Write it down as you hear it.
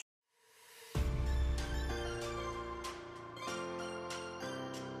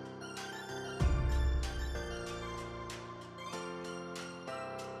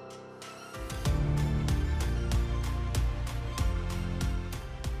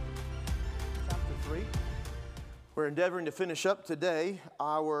We're endeavoring to finish up today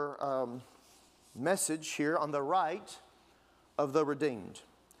our message here on the right of the redeemed.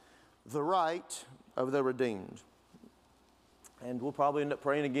 The right of the redeemed. And we'll probably end up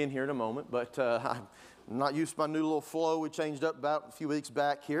praying again here in a moment, but I'm not used to my new little flow. We changed up about a few weeks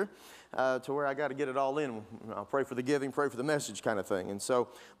back here to where I got to get it all in. I'll pray for the giving, pray for the message kind of thing. And so,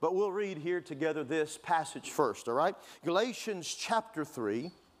 but we'll read here together this passage first, all right? Galatians chapter 3.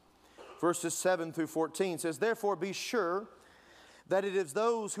 Verses 7 through 14 says, "Therefore be sure that it is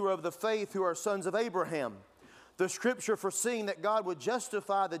those who are of the faith who are sons of Abraham. The Scripture, foreseeing that God would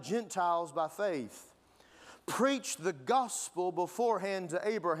justify the Gentiles by faith, preached the gospel beforehand to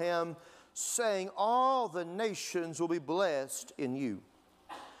Abraham, saying, all the nations will be blessed in you.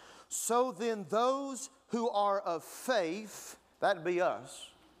 So then those who are of faith," that'd be us.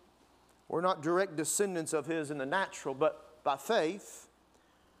 We're not direct descendants of His in the natural, but by faith,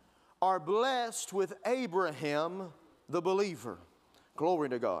 "are blessed with Abraham the believer." Glory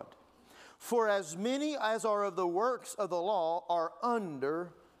to God. "For as many as are of the works of the law are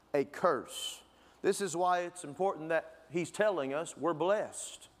under a curse." This is why it's important that He's telling us we're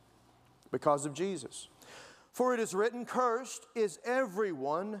blessed because of Jesus. "For it is written, cursed is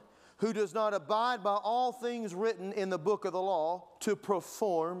everyone who does not abide by all things written in the book of the law to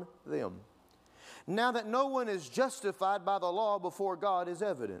perform them. Now that no one is justified by the law before God is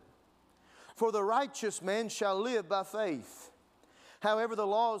evident. For the righteous man shall live by faith. However, the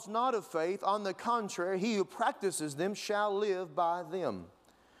law is not of faith. On the contrary, he who practices them shall live by them.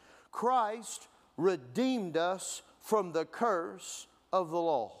 Christ redeemed us from the curse of the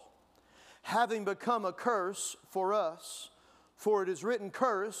law, having become a curse for us. For it is written,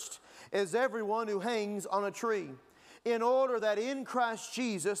 cursed is everyone who hangs on a tree, in order that in Christ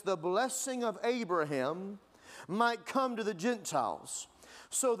Jesus the blessing of Abraham might come to the Gentiles,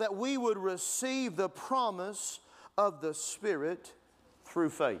 so that we would receive the promise of the Spirit through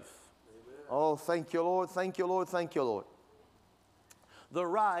faith." Amen. Oh, thank you, Lord. Thank you, Lord. Thank you, Lord. The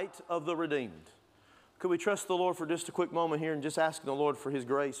right of the redeemed. Could we trust the Lord for just a quick moment here and just asking the Lord for His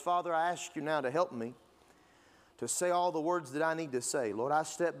grace? Father, I ask You now to help me to say all the words that I need to say. Lord, I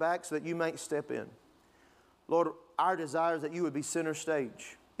step back so that You might step in. Lord, our desire is that You would be center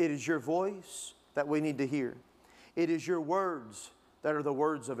stage. It is Your voice that we need to hear. It is Your words that are the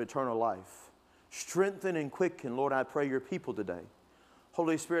words of eternal life. Strengthen and quicken, Lord, I pray Your people today.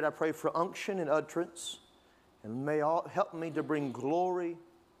 Holy Spirit, I pray for unction and utterance, and may all help me to bring glory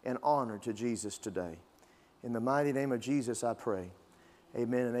and honor to Jesus today. In the mighty name of Jesus, I pray.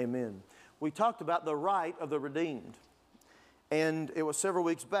 Amen and amen. We talked about the right of the redeemed. And it was several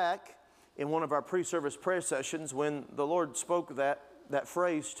weeks back in one of our pre-service prayer sessions when the Lord spoke that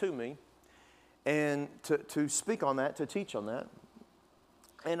phrase to me, and to speak on that, to teach on that.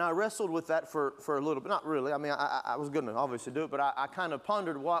 And I wrestled with that for a little bit. Not really. I mean, I was going to obviously do it, but I kind of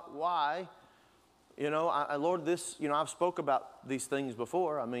pondered why. You know, Lord, this, you know, I've spoke about these things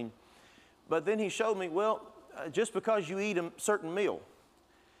before. I mean, but then He showed me, well, just because you eat a certain meal,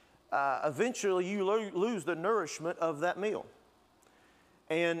 eventually you lose the nourishment of that meal.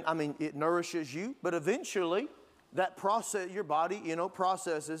 And I mean, it nourishes you, but eventually that process, your body, you know,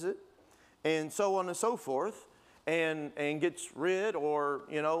 processes it, and so on and so forth. And gets rid, or,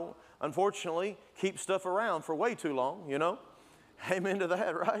 you know, unfortunately keeps stuff around for way too long, you know. Amen to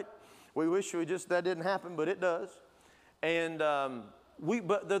that, right? We wish that didn't happen, but it does. And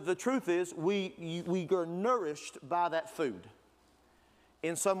but the truth is we are nourished by that food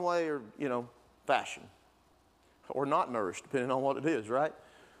in some way or, you know, fashion, or not nourished depending on what it is, right?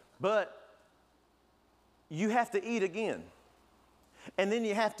 But you have to eat again, and then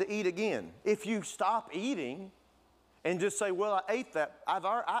you have to eat again. If you stop eating and just say, well, I ate that.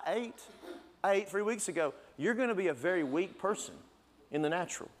 I ate 3 weeks ago. You're going to be a very weak person in the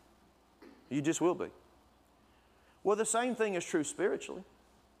natural. You just will be. Well, the same thing is true spiritually.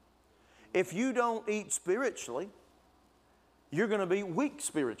 If you don't eat spiritually, you're going to be weak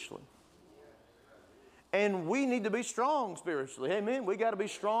spiritually. And we need to be strong spiritually. Amen. We got to be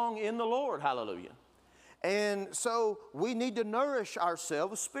strong in the Lord. Hallelujah. And so we need to nourish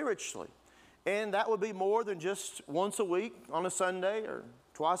ourselves spiritually. And that would be more than just once a week on a Sunday, or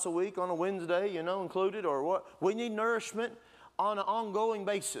twice a week on a Wednesday, you know, included, or what. We need nourishment on an ongoing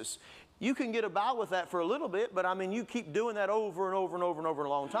basis. You can get about with that for a little bit, but I mean, you keep doing that over and over and over and over a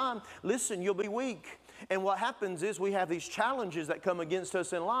long time. Listen, you'll be weak. And what happens is we have these challenges that come against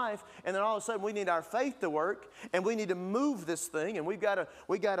us in life, and then all of a sudden we need our faith to work, and we need to move this thing, and we got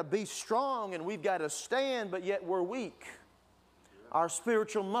to be strong, and we've got to stand, but yet we're weak. Our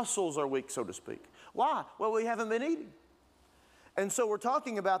spiritual muscles are weak, so to speak. Why? Well, we haven't been eating. And so we're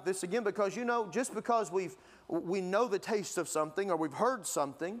talking about this again because, you know, just because we know the taste of something or we've heard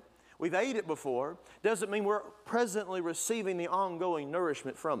something, we've ate it before, doesn't mean we're presently receiving the ongoing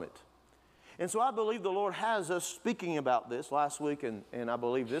nourishment from it. And so I believe the Lord has us speaking about this last week and I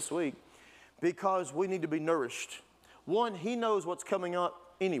believe this week because we need to be nourished. One, He knows what's coming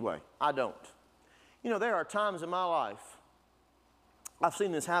up anyway. I don't. You know, there are times in my life, I've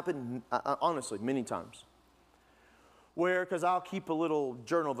seen this happen, honestly, many times, where, because I'll keep a little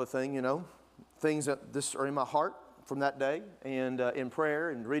journal of a thing, you know, things that this are in my heart from that day, and in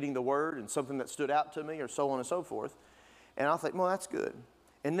prayer and reading the Word and something that stood out to me or so on and so forth. And I'll think, well, that's good.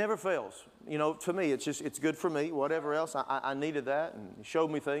 It never fails. You know, to me, it's good for me. Whatever else, I needed that, and He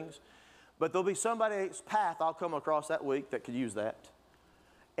showed me things. But there'll be somebody's path I'll come across that week that could use that.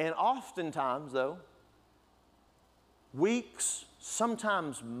 And oftentimes, though, weeks,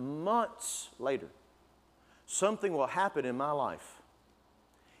 sometimes months later, something will happen in my life.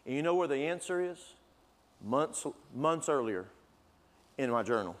 And you know where the answer is? Months earlier in my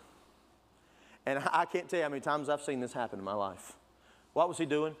journal. And I can't tell you how many times I've seen this happen in my life. What was He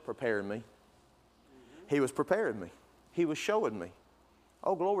doing? Preparing me. He was preparing me. He was showing me.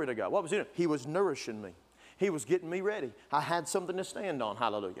 Oh, glory to God. What was He doing? He was nourishing me. He was getting me ready. I had something to stand on.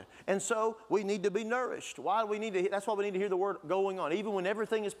 Hallelujah. And so we need to be nourished. Why do we need to? That's why we need to hear the Word going on. Even when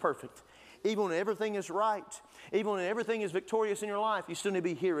everything is perfect, even when everything is right, even when everything is victorious in your life, you still need to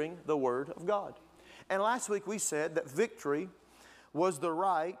be hearing the Word of God. And last week we said that victory was the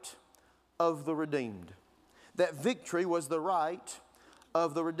right of the redeemed. That victory was the right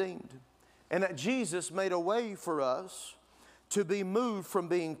of the redeemed. And that Jesus made a way for us to be moved from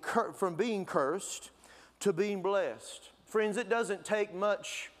being cursed to being blessed. Friends, it doesn't take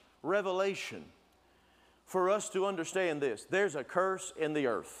much revelation for us to understand this. There's a curse in the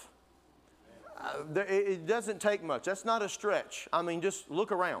earth. It doesn't take much. That's not a stretch. I mean, just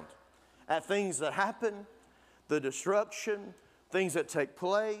look around at things that happen, the destruction, things that take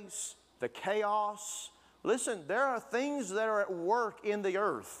place, the chaos. Listen, there are things that are at work in the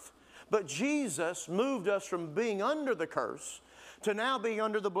earth. But Jesus moved us from being under the curse to now being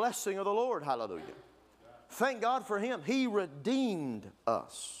under the blessing of the Lord. Hallelujah. Thank God for Him. He redeemed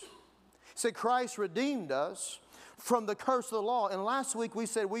us. He said Christ redeemed us from the curse of the law. And last week we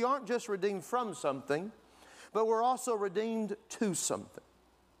said we aren't just redeemed from something, but we're also redeemed to something.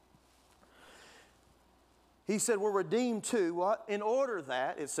 He said we're redeemed to what? In order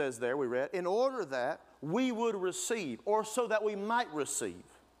that, it says there, we read, in order that we would receive, or so that we might receive,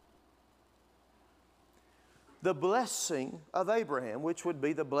 the blessing of Abraham, which would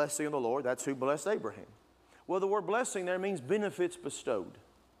be the blessing of the Lord. That's who blessed Abraham. Well, the word blessing there means benefits bestowed.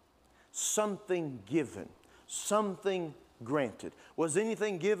 Something given. Something granted. Was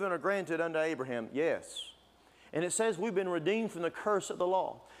anything given or granted unto Abraham? Yes. And it says we've been redeemed from the curse of the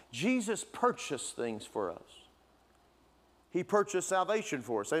law. Jesus purchased things for us. He purchased salvation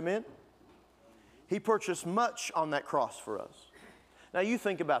for us. Amen? He purchased much on that cross for us. Now you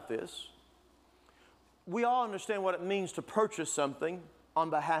think about this. We all understand what it means to purchase something on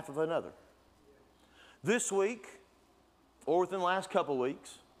behalf of another. This week, or within the last couple of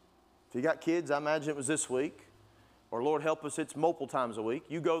weeks, if you got kids, I imagine it was this week, or Lord help us, it's multiple times a week,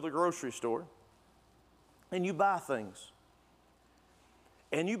 you go to the grocery store and you buy things.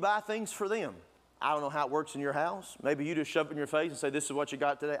 And you buy things for them. I don't know how it works in your house. Maybe you just shove it in your face and say, this is what you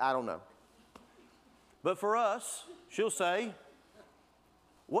got today. I don't know. But for us, she'll say,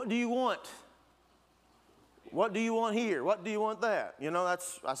 what do you want? What do you want here? What do you want that? You know,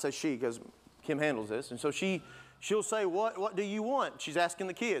 I say she because Kim handles this. And so she'll say, what do you want? She's asking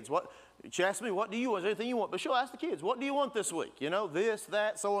the kids. She asks me, what do you want? Is there anything you want? But she'll ask the kids, what do you want this week? You know, this,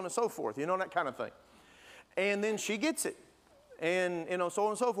 that, so on and so forth. You know, that kind of thing. And then she gets it. And, you know, so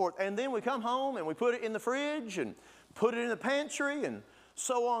on and so forth. And then we come home and we put it in the fridge and put it in the pantry and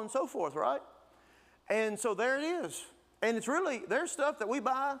so on and so forth, right? And so there it is. And it's really, there's stuff that we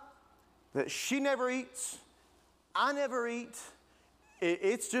buy that she never eats, I never eat.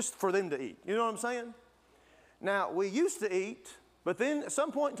 It's just for them to eat. You know what I'm saying? Now, we used to eat, but then at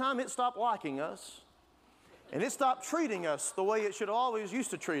some point in time, it stopped liking us. And it stopped treating us the way it should always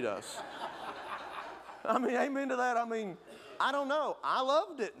used to treat us. I mean, amen to that. I mean, I don't know. I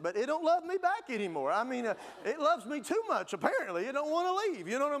loved it, but it don't love me back anymore. I mean, it loves me too much, apparently. It don't want to leave.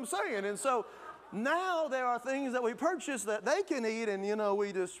 You know what I'm saying? And so now there are things that we purchase that they can eat, and, you know,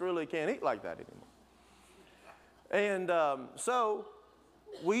 we just really can't eat like that anymore. And so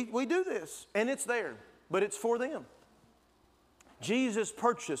we do this, and it's there, but it's for them. Jesus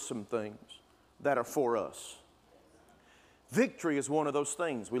purchased some things that are for us. Victory is one of those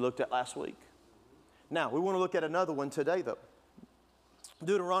things we looked at last week. Now, we want to look at another one today, though.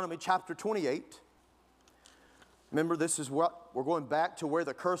 Deuteronomy chapter 28. Remember, this is what we're going back to where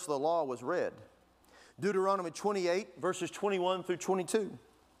the curse of the law was read. Deuteronomy 28, verses 21 through 22.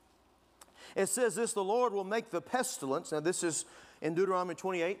 It says this, the Lord will make the pestilence. Now this is in Deuteronomy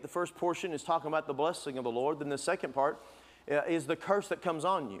 28. The first portion is talking about the blessing of the Lord. Then the second part is the curse that comes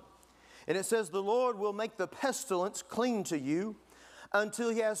on you. And it says, the Lord will make the pestilence cling to you until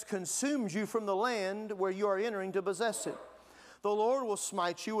He has consumed you from the land where you are entering to possess it. The Lord will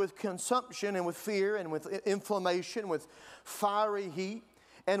smite you with consumption and with fear and with inflammation, with fiery heat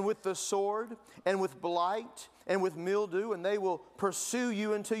and with the sword and with blight and with mildew, and they will pursue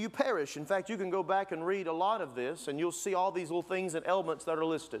you until you perish. In fact, you can go back and read a lot of this, and you'll see all these little things and elements that are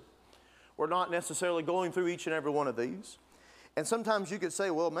listed. We're not necessarily going through each and every one of these. And sometimes you could say,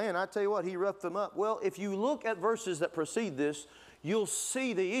 well, man, I tell you what, He roughed them up. Well, if you look at verses that precede this, you'll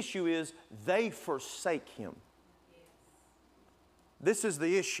see the issue is they forsake Him. This is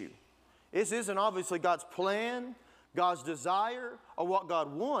the issue. This isn't obviously God's plan, God's desire, or what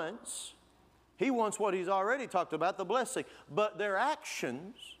God wants. He wants what He's already talked about, the blessing. But their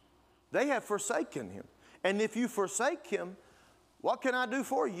actions, they have forsaken Him. And if you forsake Him, what can I do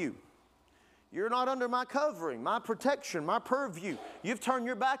for you? You're not under my covering, my protection, my purview. You've turned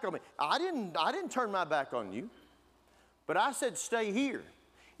your back on me. I didn't turn my back on you. But I said stay here.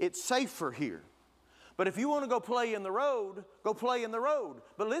 It's safer here. But if you want to go play in the road, go play in the road.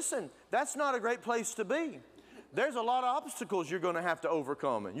 But listen, that's not a great place to be. There's a lot of obstacles you're going to have to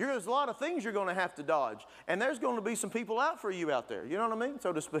overcome. And there's a lot of things you're going to have to dodge. And there's going to be some people out for you out there. You know what I mean?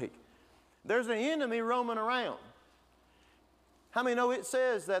 So to speak. There's an enemy roaming around. How many know it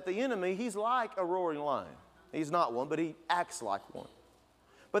says that the enemy, he's like a roaring lion? He's not one, but he acts like one.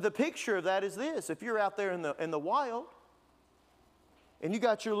 But the picture of that is this. If you're out there in the wild and you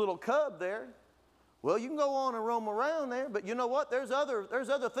got your little cub there, well, you can go on and roam around there, but you know what? There's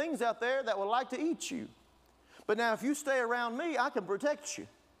other things out there that would like to eat you. But now if you stay around me, I can protect you.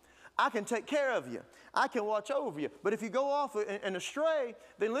 I can take care of you. I can watch over you. But if you go off and astray,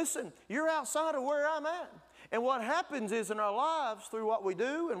 then listen, you're outside of where I'm at. And what happens is in our lives, through what we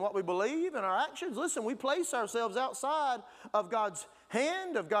do and what we believe and our actions, listen, we place ourselves outside of God's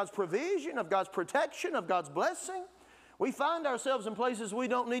hand, of God's provision, of God's protection, of God's blessing. We find ourselves in places we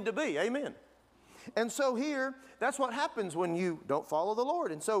don't need to be. Amen. And so here, that's what happens when you don't follow the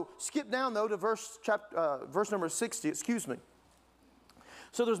Lord. And so skip down, though, to verse number 60, excuse me.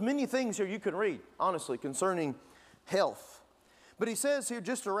 So there's many things here you can read, honestly, concerning health. But he says here,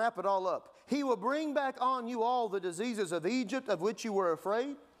 just to wrap it all up, He will bring back on you all the diseases of Egypt of which you were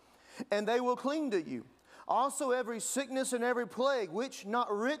afraid, and they will cling to you. Also every sickness and every plague, which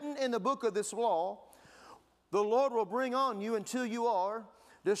not written in the book of this law, the Lord will bring on you until you are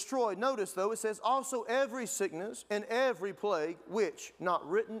destroyed. Notice, though, it says also every sickness and every plague, which not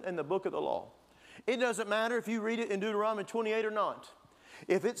written in the book of the law. It doesn't matter if you read it in Deuteronomy 28 or not.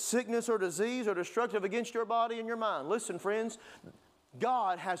 If it's sickness or disease or destructive against your body and your mind, listen, friends,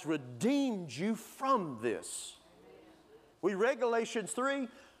 God has redeemed you from this. We read Galatians 3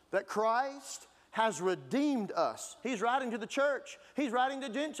 that Christ has redeemed us. He's writing to the church. He's writing to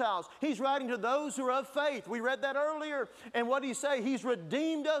Gentiles. He's writing to those who are of faith. We read that earlier. And what did He say? He's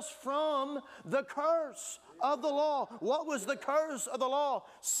redeemed us from the curse of the law. What was the curse of the law?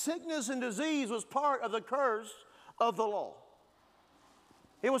 Sickness and disease was part of the curse of the law.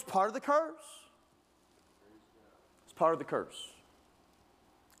 It was part of the curse. It's part of the curse.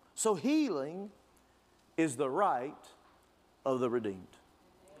 So healing is the right of the redeemed.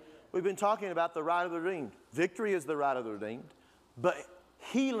 We've been talking about the right of the redeemed. Victory is the right of the redeemed, but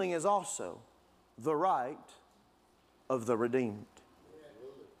healing is also the right of the redeemed.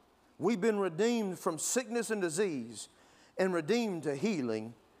 We've been redeemed from sickness and disease and redeemed to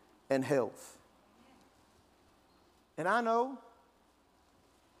healing and health. And I know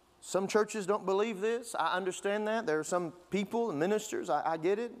some churches don't believe this. I understand that. There are some people and ministers, I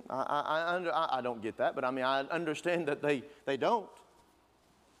get it. I don't get that, but I mean, I understand that they don't.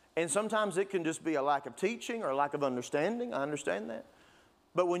 And sometimes it can just be a lack of teaching or a lack of understanding. I understand that.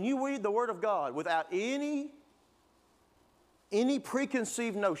 But when you read the Word of God without any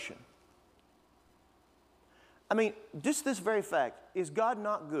preconceived notion, I mean, just this very fact, is God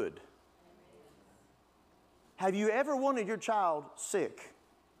not good? Have you ever wanted your child sick?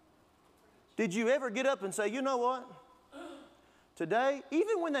 Did you ever get up and say, you know what? Today,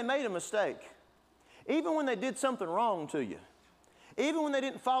 even when they made a mistake, even when they did something wrong to you, even when they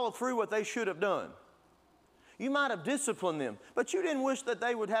didn't follow through what they should have done, you might have disciplined them, but you didn't wish that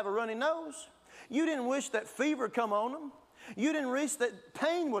they would have a runny nose. You didn't wish that fever come on them. You didn't wish that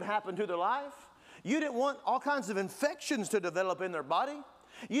pain would happen to their life. You didn't want all kinds of infections to develop in their body.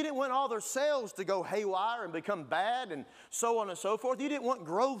 You didn't want all their cells to go haywire and become bad and so on and so forth. You didn't want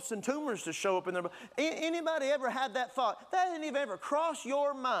growths and tumors to show up in their body. Anybody ever had that thought? That didn't even ever cross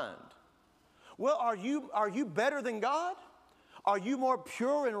your mind. Well, are you better than God? Are you more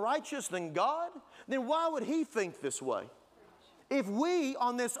pure and righteous than God? Then why would He think this way? If we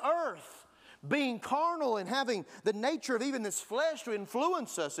on this earth, being carnal and having the nature of even this flesh to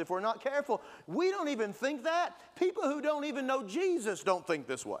influence us if we're not careful, we don't even think that. People who don't even know Jesus don't think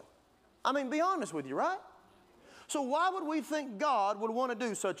this way. I mean, be honest with you, right? So why would we think God would want to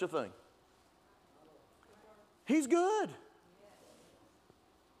do such a thing? He's good.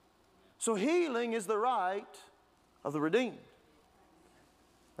 So healing is the right of the redeemed.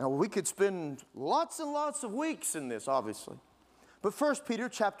 Now, we could spend lots and lots of weeks in this, obviously. But 1 Peter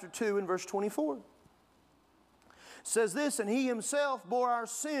chapter 2 and verse 24 says this, and He Himself bore our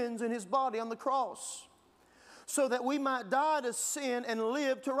sins in His body on the cross, so that we might die to sin and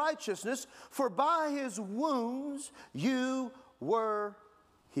live to righteousness. For by His wounds you were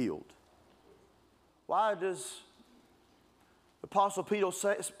healed. Why does Apostle Peter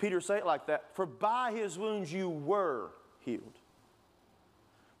say it like that? For by His wounds you were healed.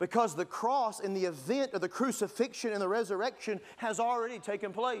 Because the cross and the event of the crucifixion and the resurrection has already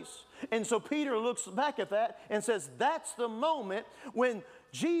taken place. And so Peter looks back at that and says, that's the moment when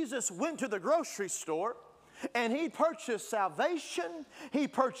Jesus went to the grocery store and He purchased salvation, He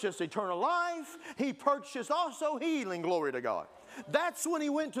purchased eternal life, He purchased also healing, glory to God. That's when He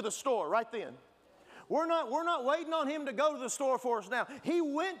went to the store, right then. We're not waiting on Him to go to the store for us now. He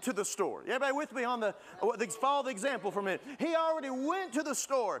went to the store. Everybody with me on follow the example for a minute. He already went to the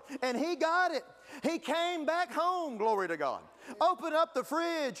store and He got it. He came back home, glory to God. Opened up the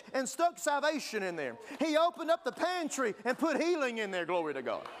fridge and stuck salvation in there. He opened up the pantry and put healing in there, glory to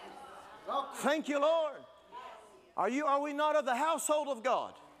God. Thank you, Lord. Are we not of the household of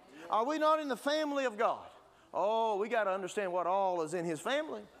God? Are we not in the family of God? Oh, we got to understand what all is in His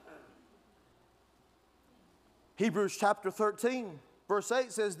family. Hebrews chapter 13, verse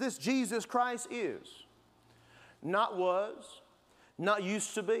 8 says, this Jesus Christ is, not was, not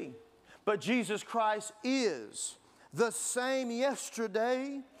used to be, but Jesus Christ is the same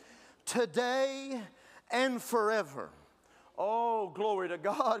yesterday, today, and forever. Oh, glory to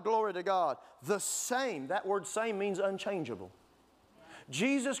God, glory to God. The same, that word same means unchangeable.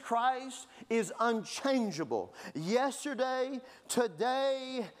 Jesus Christ is unchangeable. Yesterday,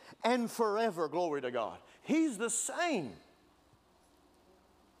 today, and forever, glory to God. He's the same.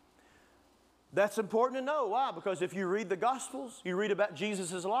 That's important to know. Why? Because if you read the Gospels, you read about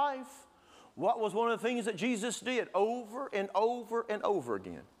Jesus' life, what was one of the things that Jesus did over and over and over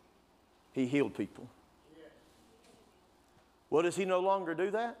again? He healed people. Well, does He no longer do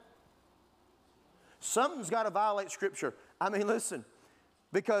that? Something's got to violate Scripture. I mean, listen,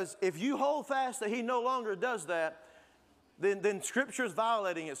 because if you hold fast that He no longer does that, then Scripture is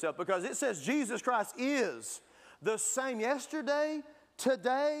violating itself, because it says Jesus Christ is the same yesterday,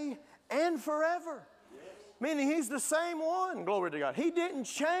 today, and forever. Yes. Meaning He's the same one, glory to God. He didn't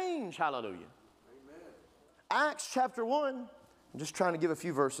change, hallelujah. Amen. Acts chapter 1, I'm just trying to give a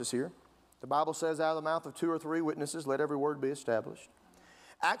few verses here. The Bible says, out of the mouth of 2 or 3 witnesses, let every word be established.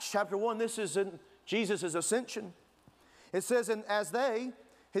 Acts chapter 1, this is in Jesus' ascension. It says, and as they,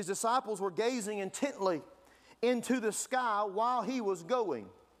 His disciples, were gazing intently into the sky while He was going,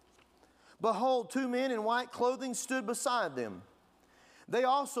 behold, 2 men in white clothing stood beside them. They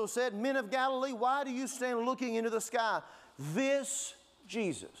also said, men of Galilee, why do you stand looking into the sky? This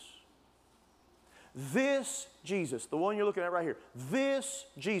Jesus, the one you're looking at right here, this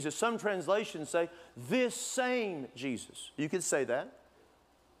Jesus. Some translations say, this same Jesus. You could say that.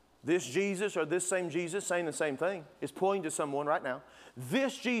 This Jesus or this same Jesus, saying the same thing. It's pointing to someone right now.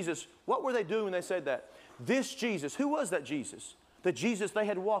 This Jesus, what were they doing when they said that? This Jesus, who was that Jesus? The Jesus they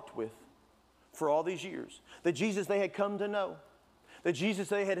had walked with for all these years. The Jesus they had come to know. The Jesus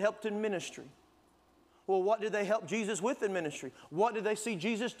they had helped in ministry. Well, what did they help Jesus with in ministry? What did they see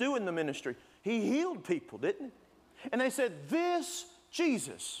Jesus do in the ministry? He healed people, didn't He? And they said, this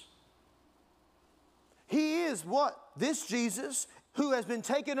Jesus. He is what? This Jesus who has been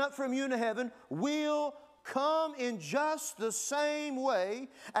taken up from you into heaven will come in just the same way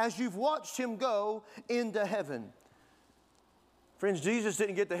as you've watched Him go into heaven. Friends, Jesus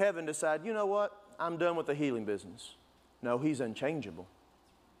didn't get to heaven and decide, you know what, I'm done with the healing business. No, He's unchangeable.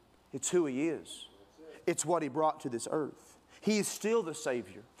 It's who He is. It's what He brought to this earth. He is still the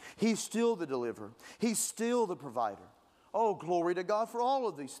Savior. He's still the deliverer. He's still the provider. Oh, glory to God for all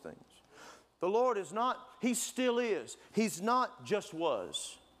of these things. The Lord is not, He still is. He's not just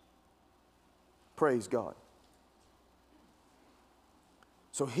was. Praise God.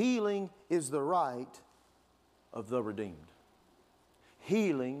 So healing is the right of the redeemed.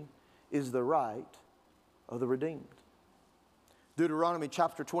 Healing is the right of the redeemed. Deuteronomy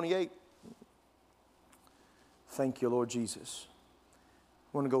chapter 28. Thank you, Lord Jesus.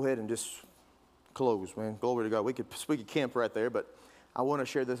 I want to go ahead and just close, man. Glory to God. We could camp right there, but I want to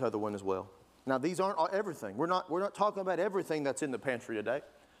share this other one as well. Now, these aren't everything. We're not talking about everything that's in the pantry today.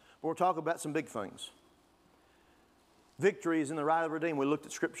 But we're talking about some big things. Victory is in the right of the redeemed. We looked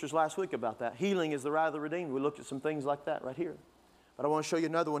at scriptures last week about that. Healing is the right of the redeemed. We looked at some things like that right here. But I want to show you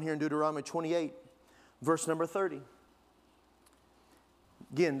another one here in Deuteronomy 28, verse number 30.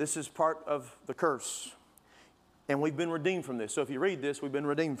 Again, this is part of the curse. And we've been redeemed from this. So if you read this, we've been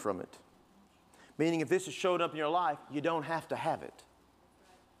redeemed from it. Meaning if this has showed up in your life, you don't have to have it.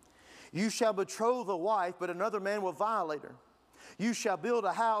 You shall betroth a wife, but another man will violate her. You shall build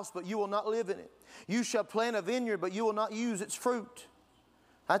a house, but you will not live in it. You shall plant a vineyard, but you will not use its fruit.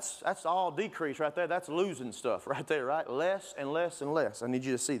 That's all decrease right there. That's losing stuff right there, right? Less and less and less. I need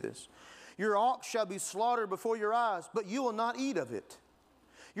you to see this. Your ox shall be slaughtered before your eyes, but you will not eat of it.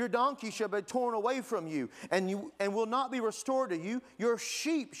 Your donkey shall be torn away from you, and will not be restored to you. Your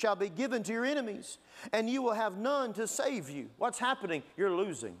sheep shall be given to your enemies, and you will have none to save you. What's happening? You're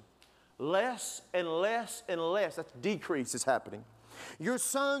losing. Less and less and less. That's decrease is happening. Your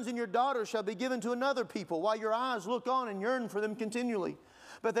sons and your daughters shall be given to another people, while your eyes look on and yearn for them continually.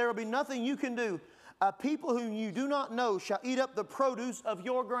 But there will be nothing you can do. A people whom you do not know shall eat up the produce of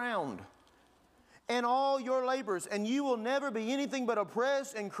your ground and all your labors, and you will never be anything but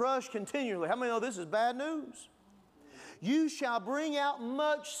oppressed and crushed continually. How many know this is bad news? You shall bring out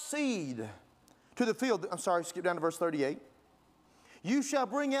much seed to the field. I'm sorry, skip down to verse 38. You shall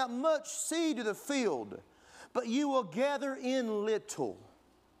bring out much seed to the field, but you will gather in little,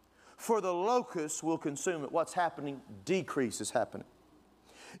 for the locusts will consume it. What's happening? Decrease is happening.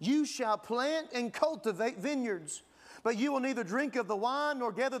 You shall plant and cultivate vineyards, but you will neither drink of the wine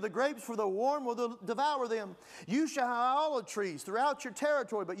nor gather the grapes, for the worm will devour them. You shall have olive trees throughout your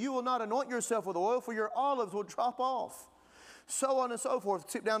territory, but you will not anoint yourself with oil, for your olives will drop off. So on and so forth.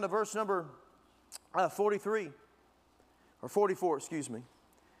 Skip down to verse number 43. Or 44, excuse me.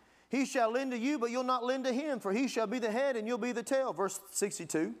 He shall lend to you, but you'll not lend to him, for he shall be the head and you'll be the tail. Verse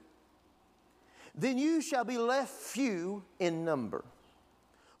 62. Then you shall be left few in number,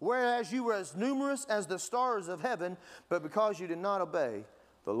 whereas you were as numerous as the stars of heaven, but because you did not obey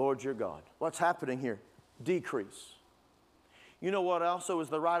the Lord your God. What's happening here? Decrease. You know what also is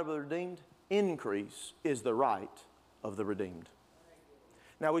the right of the redeemed? Increase is the right of the redeemed.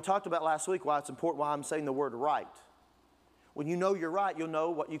 Now we talked about last week why it's important, why I'm saying the word right. When you know you're right, you'll know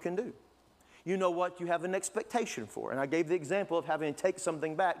what you can do. You know what you have an expectation for. And I gave the example of having to take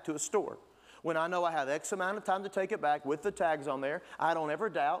something back to a store. When I know I have X amount of time to take it back with the tags on there, I don't ever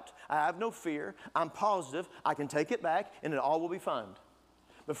doubt, I have no fear, I'm positive, I can take it back and it all will be fine.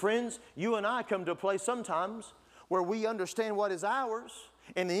 But friends, you and I come to a place sometimes where we understand what is ours,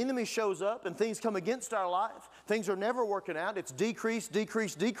 and the enemy shows up and things come against our life. Things are never working out. It's decrease,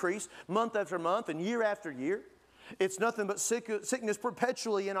 decrease, decrease, month after month and year after year. It's nothing but sickness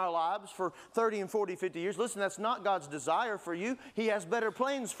perpetually in our lives for 30 and 40, 50 years. Listen, that's not God's desire for you. He has better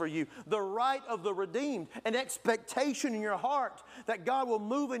plans for you. The right of the redeemed, an expectation in your heart that God will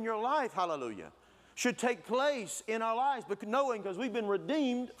move in your life, hallelujah, should take place in our lives, but knowing because we've been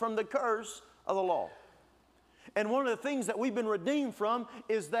redeemed from the curse of the law. And one of the things that we've been redeemed from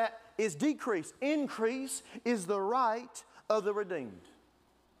is decrease. Increase is the right of the redeemed.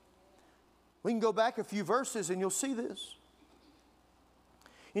 We can go back a few verses and you'll see this.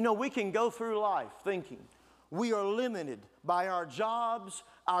 You know, we can go through life thinking we are limited by our jobs,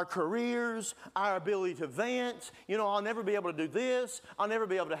 our careers, our ability to advance. You know, I'll never be able to do this. I'll never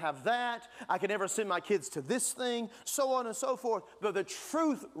be able to have that. I can never send my kids to this thing, so on and so forth. But the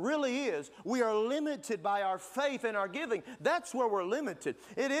truth really is we are limited by our faith and our giving. That's where we're limited.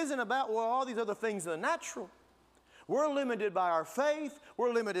 It isn't about, well, all these other things in the natural. We're limited by our faith.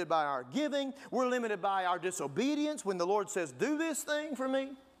 We're limited by our giving. We're limited by our disobedience. When the Lord says, do this thing for me,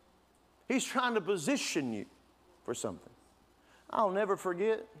 He's trying to position you for something. I'll never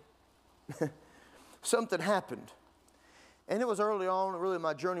forget. Something happened. And it was early on, really,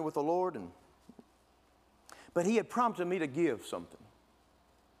 my journey with the Lord. But He had prompted me to give something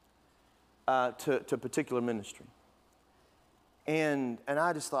to a particular ministry. And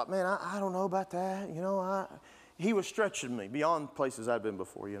I just thought, man, I don't know about that. You know, He was stretching me beyond places I'd been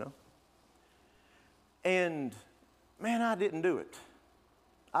before, you know. And, man, I didn't do it.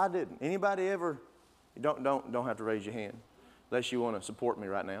 I didn't. Anybody ever, don't have to raise your hand. unless you want to support me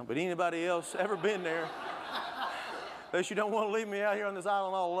right now. But anybody else ever been there? Unless you don't want to leave me out here on this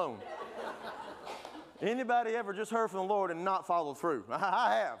island all alone. Anybody ever just heard from the Lord and not followed through?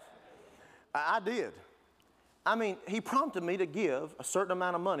 I have. I did. I mean, He prompted me to give a certain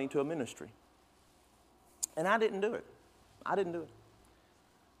amount of money to a ministry. And I didn't do it. I didn't do it.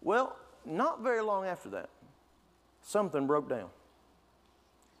 Well, not very long after that, something broke down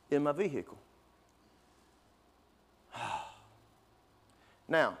in my vehicle.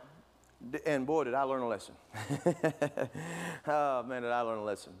 Now, and boy, did I learn a lesson. Oh, man, did I learn a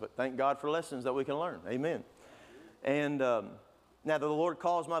lesson. But thank God for lessons that we can learn. Amen. And now, did the Lord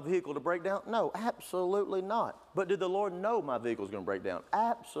cause my vehicle to break down? No, absolutely not. But did the Lord know my vehicle was going to break down?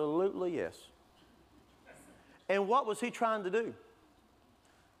 Absolutely yes. And what was He trying to do?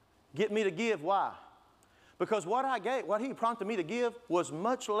 Get me to give. Why? Because what He prompted me to give was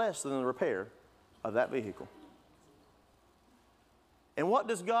much less than the repair of that vehicle. And what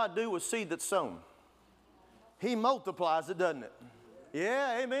does God do with seed that's sown? He multiplies it, doesn't it?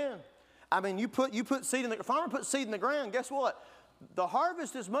 Yeah, amen. I mean, you put seed in the farmer puts seed in the ground. Guess what? The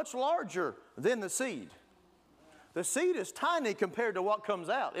harvest is much larger than the seed. The seed is tiny compared to what comes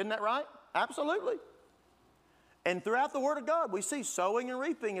out. Isn't that right? Absolutely. And throughout the Word of God, we see sowing and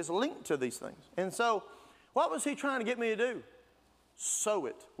reaping is linked to these things. And so, what was He trying to get me to do? Sow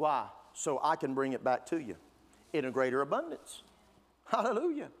it. Why? So I can bring it back to you in a greater abundance.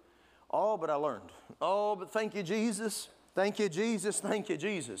 Hallelujah. Oh, but I learned. Oh, but thank you, Jesus. Thank you, Jesus. Thank you,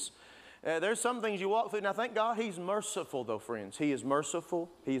 Jesus. There's some things you walk through. Now, thank God He's merciful, though, friends. He is merciful.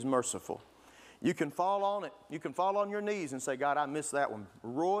 He's merciful. You can fall on it. You can fall on your knees and say, God, I missed that one.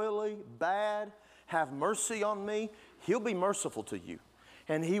 Royally bad. Have mercy on me. He'll be merciful to you.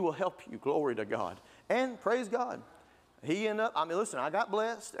 And He will help you. Glory to God. And praise God. Listen, I got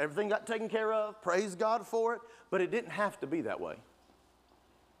blessed. Everything got taken care of. Praise God for it. But it didn't have to be that way.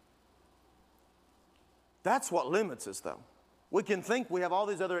 That's what limits us, though. We can think we have all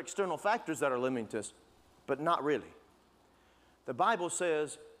these other external factors that are limiting us, but not really. The Bible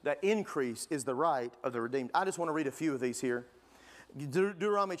says that increase is the right of the redeemed. I just want to read a few of these here.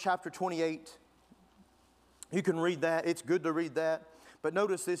 Deuteronomy chapter 28. You can read that. It's good to read that. But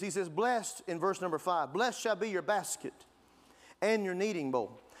notice this. He says, blessed, in verse number 5, blessed shall be your basket and your kneading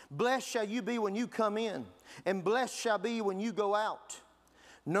bowl. Blessed shall you be when you come in, and blessed shall be when you go out.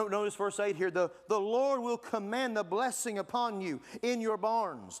 Notice verse 8 here. The Lord will command the blessing upon you in your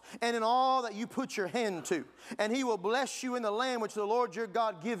barns and in all that you put your hand to. And He will bless you in the land which the Lord your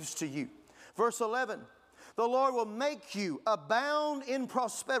God gives to you. Verse 11. The Lord will make you abound in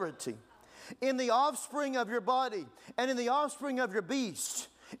prosperity, in the offspring of your body, and in the offspring of your beast,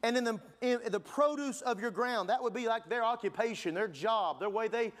 and in the produce of your ground. That would be like their occupation, their job, their way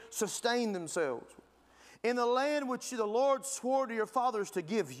they sustain themselves. In the land which the Lord swore to your fathers to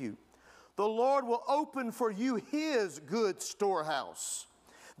give you, the Lord will open for you His good storehouse,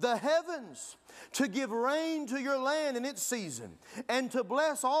 the heavens, to give rain to your land in its season, and to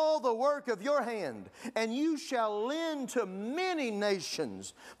bless all the work of your hand. And you shall lend to many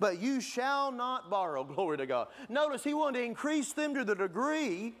nations, but you shall not borrow. Glory to God. Notice He wanted to increase them to the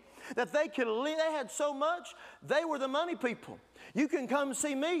degree that they could lend. They had so much, they were the money people. You can come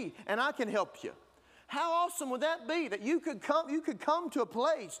see me, and I can help you. How awesome would that be, that you could come to a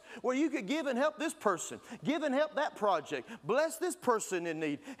place where you could give and help this person, give and help that project, bless this person in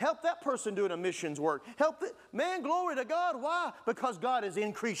need, help that person doing a missions work, man, glory to God. Why? Because God has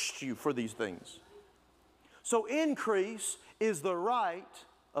increased you for these things. So increase is the right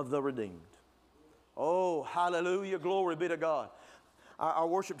of the redeemed. Oh, hallelujah, glory be to God. Our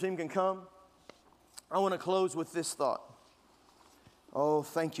worship team can come. I want to close with this thought. Oh,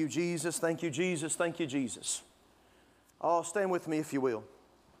 thank you, Jesus. Thank you, Jesus. Thank you, Jesus. Oh, stand with me if you will.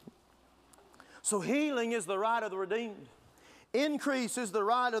 So healing is the right of the redeemed. Increase is the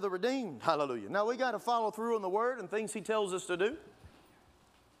right of the redeemed. Hallelujah. Now, we got to follow through on the Word and things He tells us to do.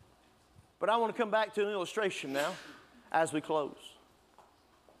 But I want to come back to an illustration now as we close.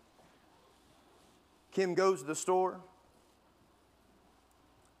 Kim goes to the store.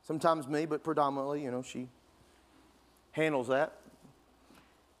 Sometimes me, but predominantly, she handles that.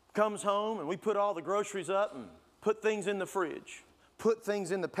 Comes home and we put all the groceries up and put things in the fridge, put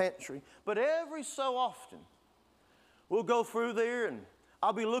things in the pantry. But every so often, we'll go through there and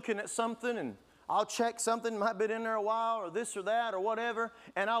I'll be looking at something and I'll check something, might be in there a while or this or that or whatever,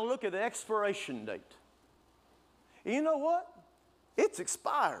 and I'll look at the expiration date. And you know what? It's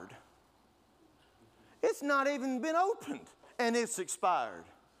expired. It's not even been opened and it's expired.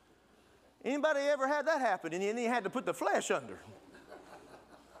 Anybody ever had that happen and you had to put the flesh under?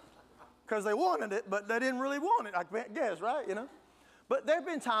 because they wanted it, but they didn't really want it, I guess, right? You know? But there have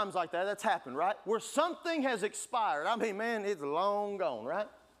been times like that, that's happened, right? Where something has expired. I mean, man, it's long gone, right?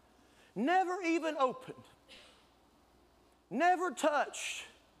 Never even opened. Never touched.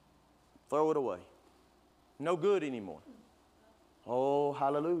 Throw it away. No good anymore. Oh,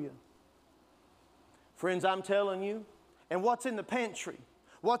 hallelujah. Friends, I'm telling you, and what's in the pantry,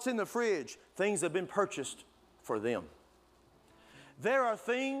 what's in the fridge, things have been purchased for them. There are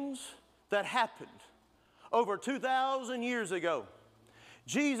things that happened over 2,000 years ago.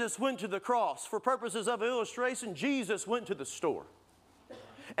 Jesus went to the cross. For purposes of illustration, Jesus went to the store.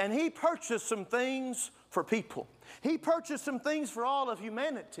 And He purchased some things for people. He purchased some things for all of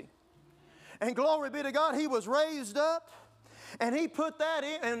humanity. And glory be to God, He was raised up. And He put that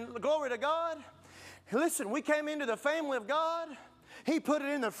in, and glory to God. Listen, we came into the family of God. He put it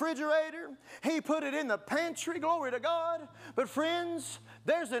in the refrigerator. He put it in the pantry, glory to God. But friends,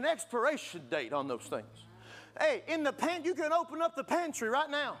 there's an expiration date on those things. Hey, in the pantry, you can open up the pantry right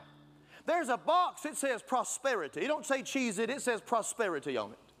now. There's a box, it says prosperity. It don't say cheese it says prosperity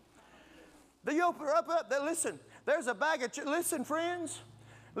on it. You open up, listen, there's a bag of, listen friends,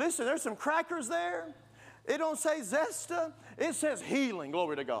 listen, there's some crackers there. It don't say Zesta, it says healing,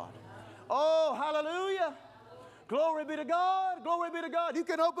 glory to God. Oh, hallelujah. Glory be to God, glory be to God. You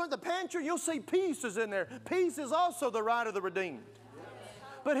can open the pantry, you'll see peace is in there. Peace is also the right of the redeemed.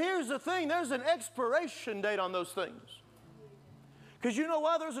 But here's the thing, there's an expiration date on those things. Because you know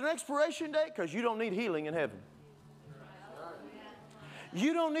why there's an expiration date? Because you don't need healing in heaven.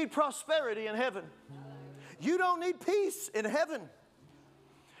 You don't need prosperity in heaven. You don't need peace in heaven.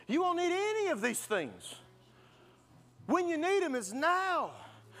 You won't need any of these things. When you need them is now,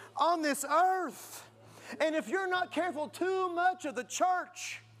 on this earth. And if you're not careful, too much of the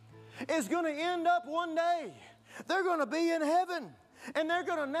church is going to end up one day. They're going to be in heaven. And they're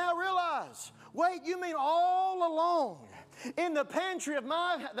going to now realize, wait, you mean all along in the pantry of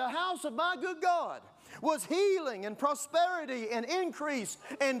the house of my good God was healing and prosperity and increase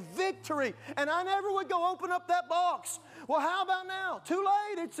and victory. And I never would go open up that box. Well, how about now? Too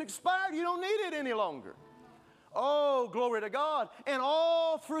late. It's expired. You don't need it any longer. Oh, glory to God. And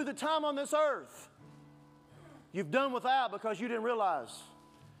all through the time on this earth, you've done without because you didn't realize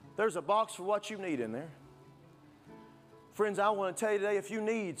there's a box for what you need in there. Friends, I want to tell you today, if you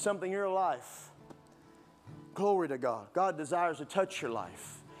need something in your life, glory to God. God desires to touch your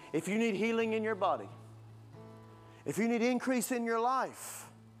life. If you need healing in your body, if you need increase in your life,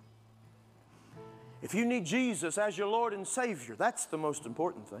 if you need Jesus as your Lord and Savior, that's the most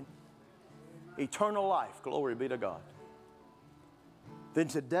important thing. Eternal life, glory be to God. Then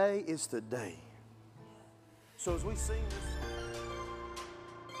today is the day. So as we sing this song,